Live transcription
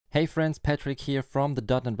Hey friends, Patrick here from the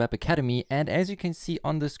 .NET Web Academy, and as you can see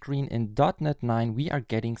on the screen in .NET 9 we are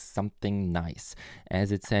getting something nice.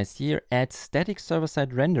 As it says here, add static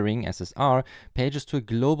server-side rendering (SSR) pages to a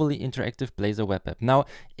globally interactive Blazor web app. Now,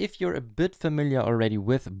 if you're a bit familiar already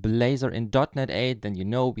with Blazor in .NET 8, then you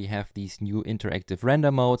know we have these new interactive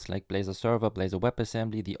render modes like Blazor Server, Blazor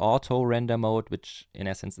WebAssembly, the auto render mode, which in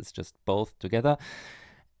essence is just both together.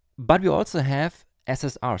 But we also have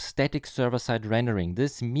SSR, static server-side rendering.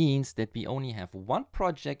 This means that we only have one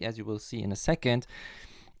project, as you will see in a second,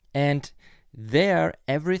 and there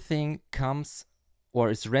everything comes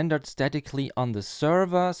or is rendered statically on the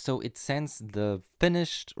server, so it sends the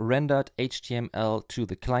finished rendered HTML to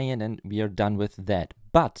the client and we are done with that.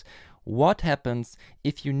 But what happens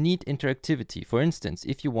if you need interactivity? For instance,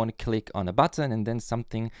 if you want to click on a button and then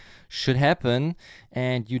something should happen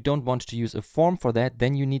and you don't want to use a form for that,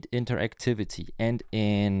 then you need interactivity. And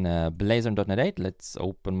in Blazor.NET 8, let's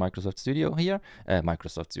open Microsoft Studio here,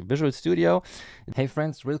 Visual Studio. Hey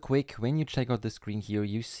friends, real quick, when you check out the screen here,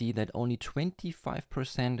 you see that only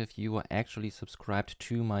 25% of you are actually subscribed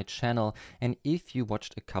to my channel. And if you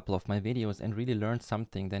watched a couple of my videos and really learned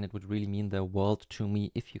something, then it would really mean the world to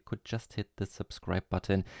me if you could just hit the subscribe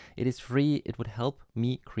button. It is free. It would help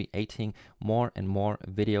me creating more and more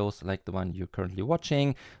videos like the one you're currently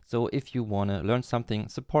watching. So if you want to learn something,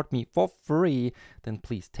 support me for free, then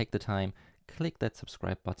please take the time, click that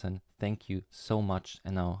subscribe button. Thank you so much.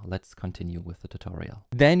 And now let's continue with the tutorial.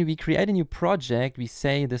 Then we create a new project. We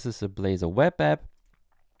say this is a Blazor web app,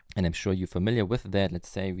 and I'm sure you're familiar with that. Let's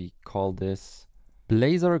say we call this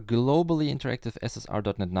Blazor Globally Interactive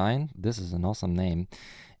SSR.NET 9. This is an awesome name.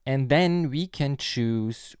 And then we can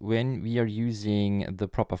choose when we are using the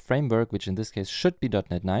proper framework, which in this case should be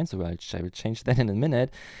 .NET 9, so I will change that in a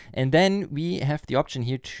minute. And then we have the option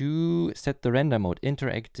here to set the render mode,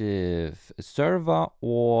 interactive server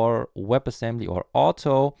or WebAssembly or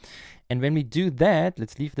auto. And when we do that,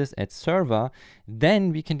 let's leave this at server,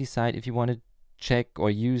 then we can decide if you want to check or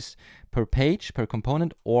use per page, per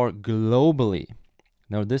component, or globally.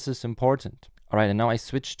 Now this is important. All right, and now I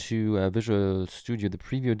switch to Visual Studio, the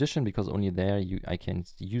preview edition, because only there I can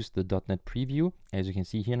use the .NET preview, as you can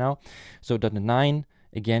see here now. So .NET 9,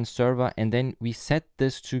 again, server, and then we set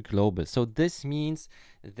this to global. So this means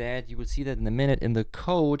that you will see that in a minute in the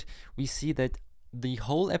code, we see that the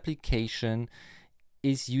whole application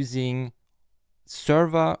is using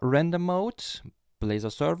server render mode,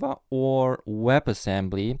 Blazor server, or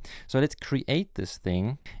WebAssembly. So let's create this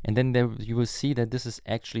thing, and then there you will see that this is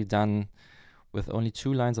actually done with only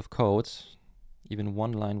 2 lines of code. Even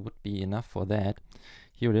 1 line would be enough for that.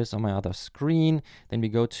 Here it is on my other screen. Then we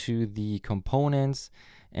go to the components,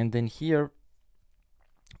 and then here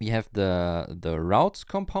we have the routes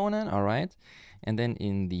component, all right? And then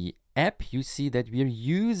in the app, you see that we're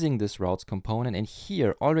using this routes component, and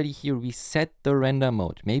already here we set the render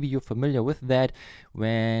mode. Maybe you're familiar with that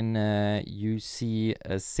when you see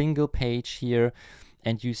a single page here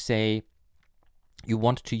and you say you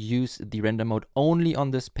want to use the render mode only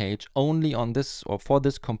on this page, only on this, or for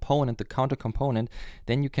this component, the counter component,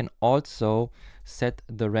 then you can also set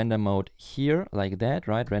the render mode here like that,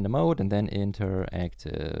 right? Render mode and then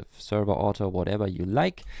interactive server auto, whatever you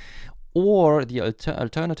like. Or the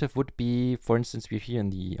alternative would be, for instance, we're here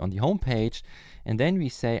on the home page, and then we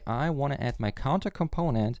say I want to add my counter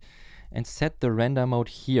component and set the render mode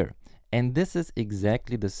here. And this is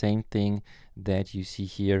exactly the same thing that you see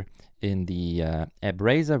here in the app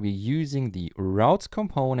Blazor. We're using the routes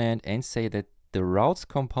component and say that the routes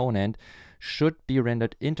component should be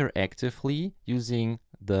rendered interactively using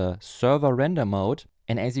the server render mode.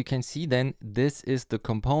 And as you can see, then this is the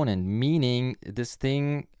component, meaning this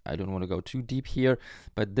thing, I don't want to go too deep here,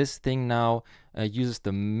 but this thing now uses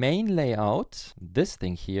the main layout, this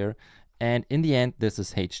thing here. And in the end, this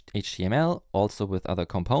is HTML, also with other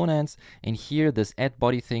components. And here, this add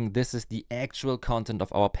body thing, this is the actual content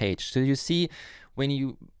of our page. So you see, when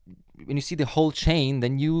you see the whole chain,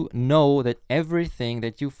 then you know that everything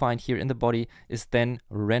that you find here in the body is then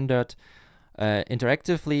rendered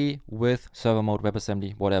interactively with server mode,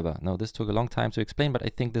 WebAssembly, whatever. Now, this took a long time to explain, but I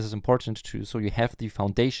think this is important too. So you have the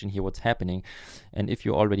foundation here, what's happening. And if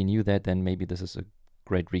you already knew that, then maybe this is a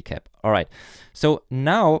great recap. All right, so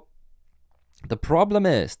now, the problem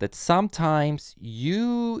is that sometimes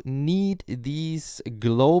you need these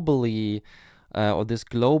globally or this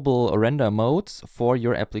global render modes for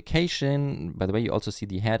your application. By the way, you also see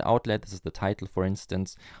the head outlet. This is the title, for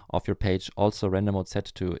instance, of your page. Also render mode set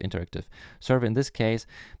to interactive server in this case.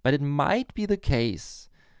 But it might be the case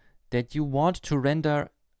that you want to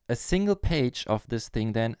render a single page of this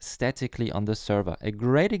thing then statically on the server. A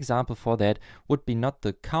great example for that would be not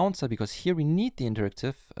the counter, because here we need the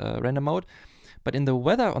interactive render mode, but in the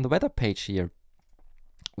weather, on the weather page here,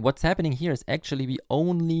 what's happening here is actually we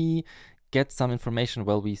only get some information.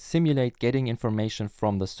 Well, we simulate getting information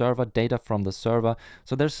from the server, data from the server.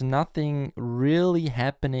 So there's nothing really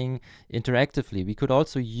happening interactively. We could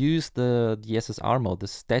also use the SSR mode, the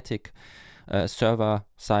static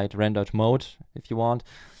server-side rendered mode, if you want,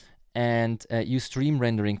 and use stream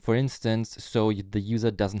rendering, for instance, so the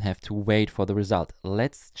user doesn't have to wait for the result.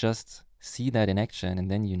 Let's just see that in action, and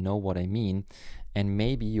then you know what I mean. And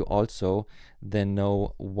maybe you also then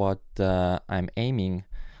know what I'm aiming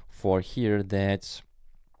for here, that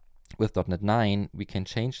with .NET 9 we can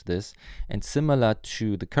change this, and similar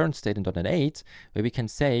to the current state in .NET 8, where we can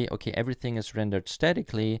say, okay, everything is rendered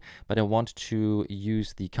statically, but I want to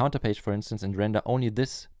use the counter page, for instance, and render only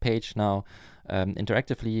this page now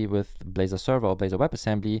interactively with Blazor Server or Blazor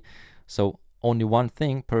WebAssembly. So only one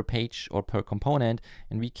thing per page or per component,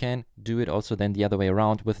 and we can do it also then the other way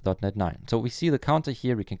around with .NET 9. So we see the counter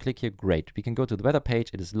here, we can click here, great. We can go to the weather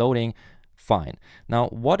page, it is loading, fine. Now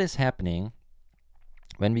what is happening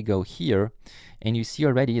when we go here, and you see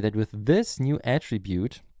already that with this new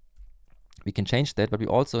attribute, we can change that, but we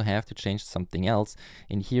also have to change something else.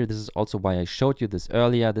 In here, this is also why I showed you this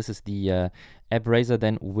earlier. This is the Blazor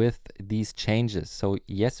then with these changes. So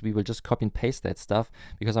yes, we will just copy and paste that stuff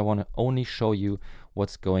because I want to only show you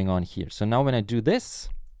what's going on here. So now when I do this,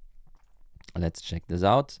 let's check this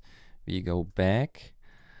out. We go back.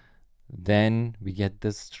 Then we get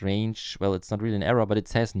this strange, well, it's not really an error, but it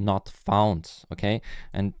says not found, okay?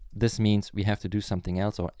 And this means we have to do something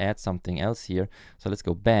else or add something else here. So let's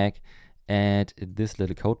go back, add this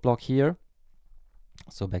little code block here.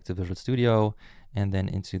 So back to Visual Studio, and then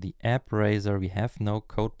into the Blazor. We have no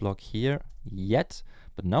code block here yet,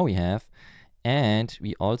 but now we have. And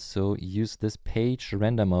we also use this page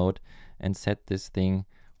render mode and set this thing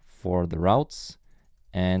for the routes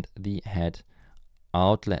and the head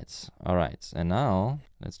outlets. All right, and now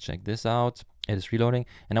let's check this out. It is reloading,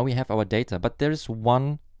 and now we have our data, but there is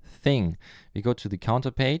one thing. We go to the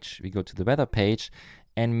counter page, we go to the weather page,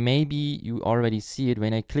 and maybe you already see it.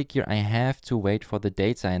 When I click here, I have to wait for the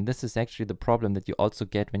data, and this is actually the problem that you also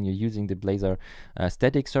get when you're using the Blazor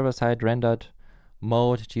static server-side rendered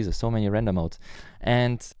mode. Jesus, so many render modes.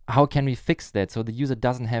 And how can we fix that so the user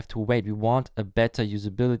doesn't have to wait? We want a better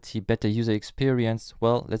usability, better user experience.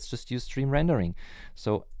 Well, let's just use stream rendering.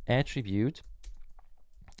 So attribute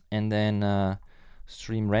and then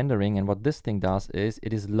stream rendering, and what this thing does is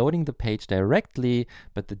it is loading the page directly,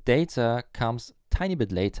 but the data comes tiny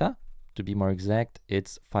bit later. To be more exact,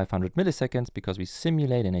 it's 500 milliseconds because we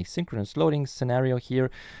simulate an asynchronous loading scenario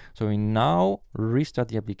here. So we now restart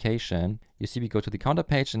the application. You see we go to the counter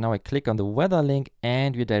page, and now I click on the weather link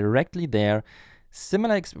and we're directly there.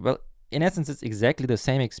 Similar, well, in essence, it's exactly the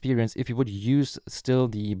same experience if you would use still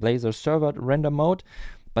the Blazor server render mode.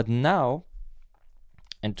 But now,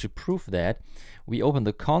 and to prove that, we open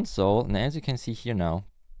the console, and as you can see here now,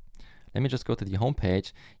 let me just go to the home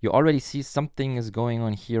page. You already see something is going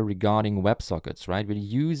on here regarding WebSockets, right? We're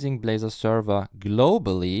using Blazor Server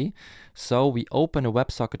globally. So we open a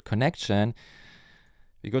WebSocket connection.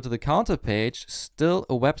 We go to the counter page, still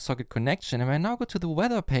a WebSocket connection. And when I now go to the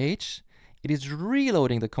weather page, it is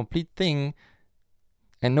reloading the complete thing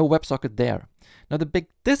and no WebSocket there. Now the big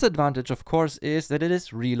disadvantage, of course, is that it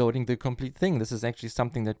is reloading the complete thing. This is actually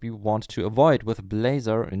something that we want to avoid with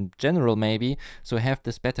Blazor in general, maybe, so have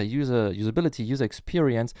this better usability, user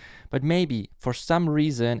experience. But maybe for some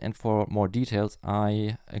reason, and for more details,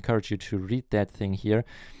 I encourage you to read that thing here.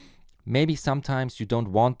 Maybe sometimes you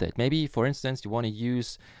don't want that. Maybe, for instance, you want to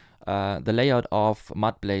use the layout of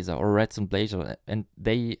Mud Blazor or Redstone Blazor, and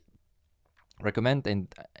they recommend,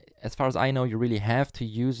 and as far as I know, you really have to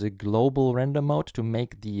use a global render mode to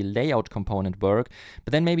make the layout component work.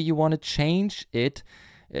 But then maybe you want to change it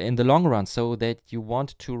in the long run so that you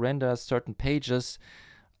want to render certain pages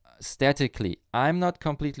statically. I'm not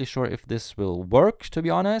completely sure if this will work, to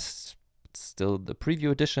be honest. It's still the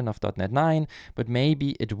preview edition of .NET 9, but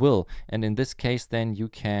maybe it will. And in this case, then you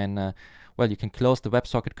can, well, you can close the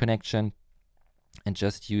WebSocket connection and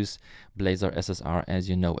just use Blazor SSR as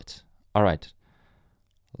you know it. All right,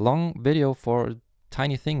 long video for a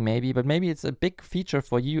tiny thing maybe, but maybe it's a big feature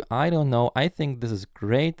for you. I don't know. I think this is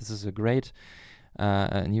great. This is a great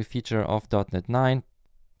new feature of .NET 9.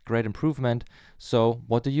 Great improvement. So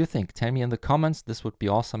what do you think? Tell me in the comments. This would be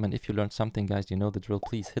awesome. And if you learned something, guys, you know the drill.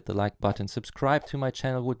 Please hit the like button. Subscribe to my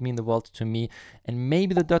channel would mean the world to me. And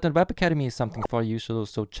maybe the .NET Web Academy is something for you.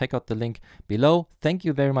 So check out the link below. Thank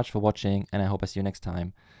you very much for watching, and I hope I see you next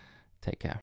time. Take care.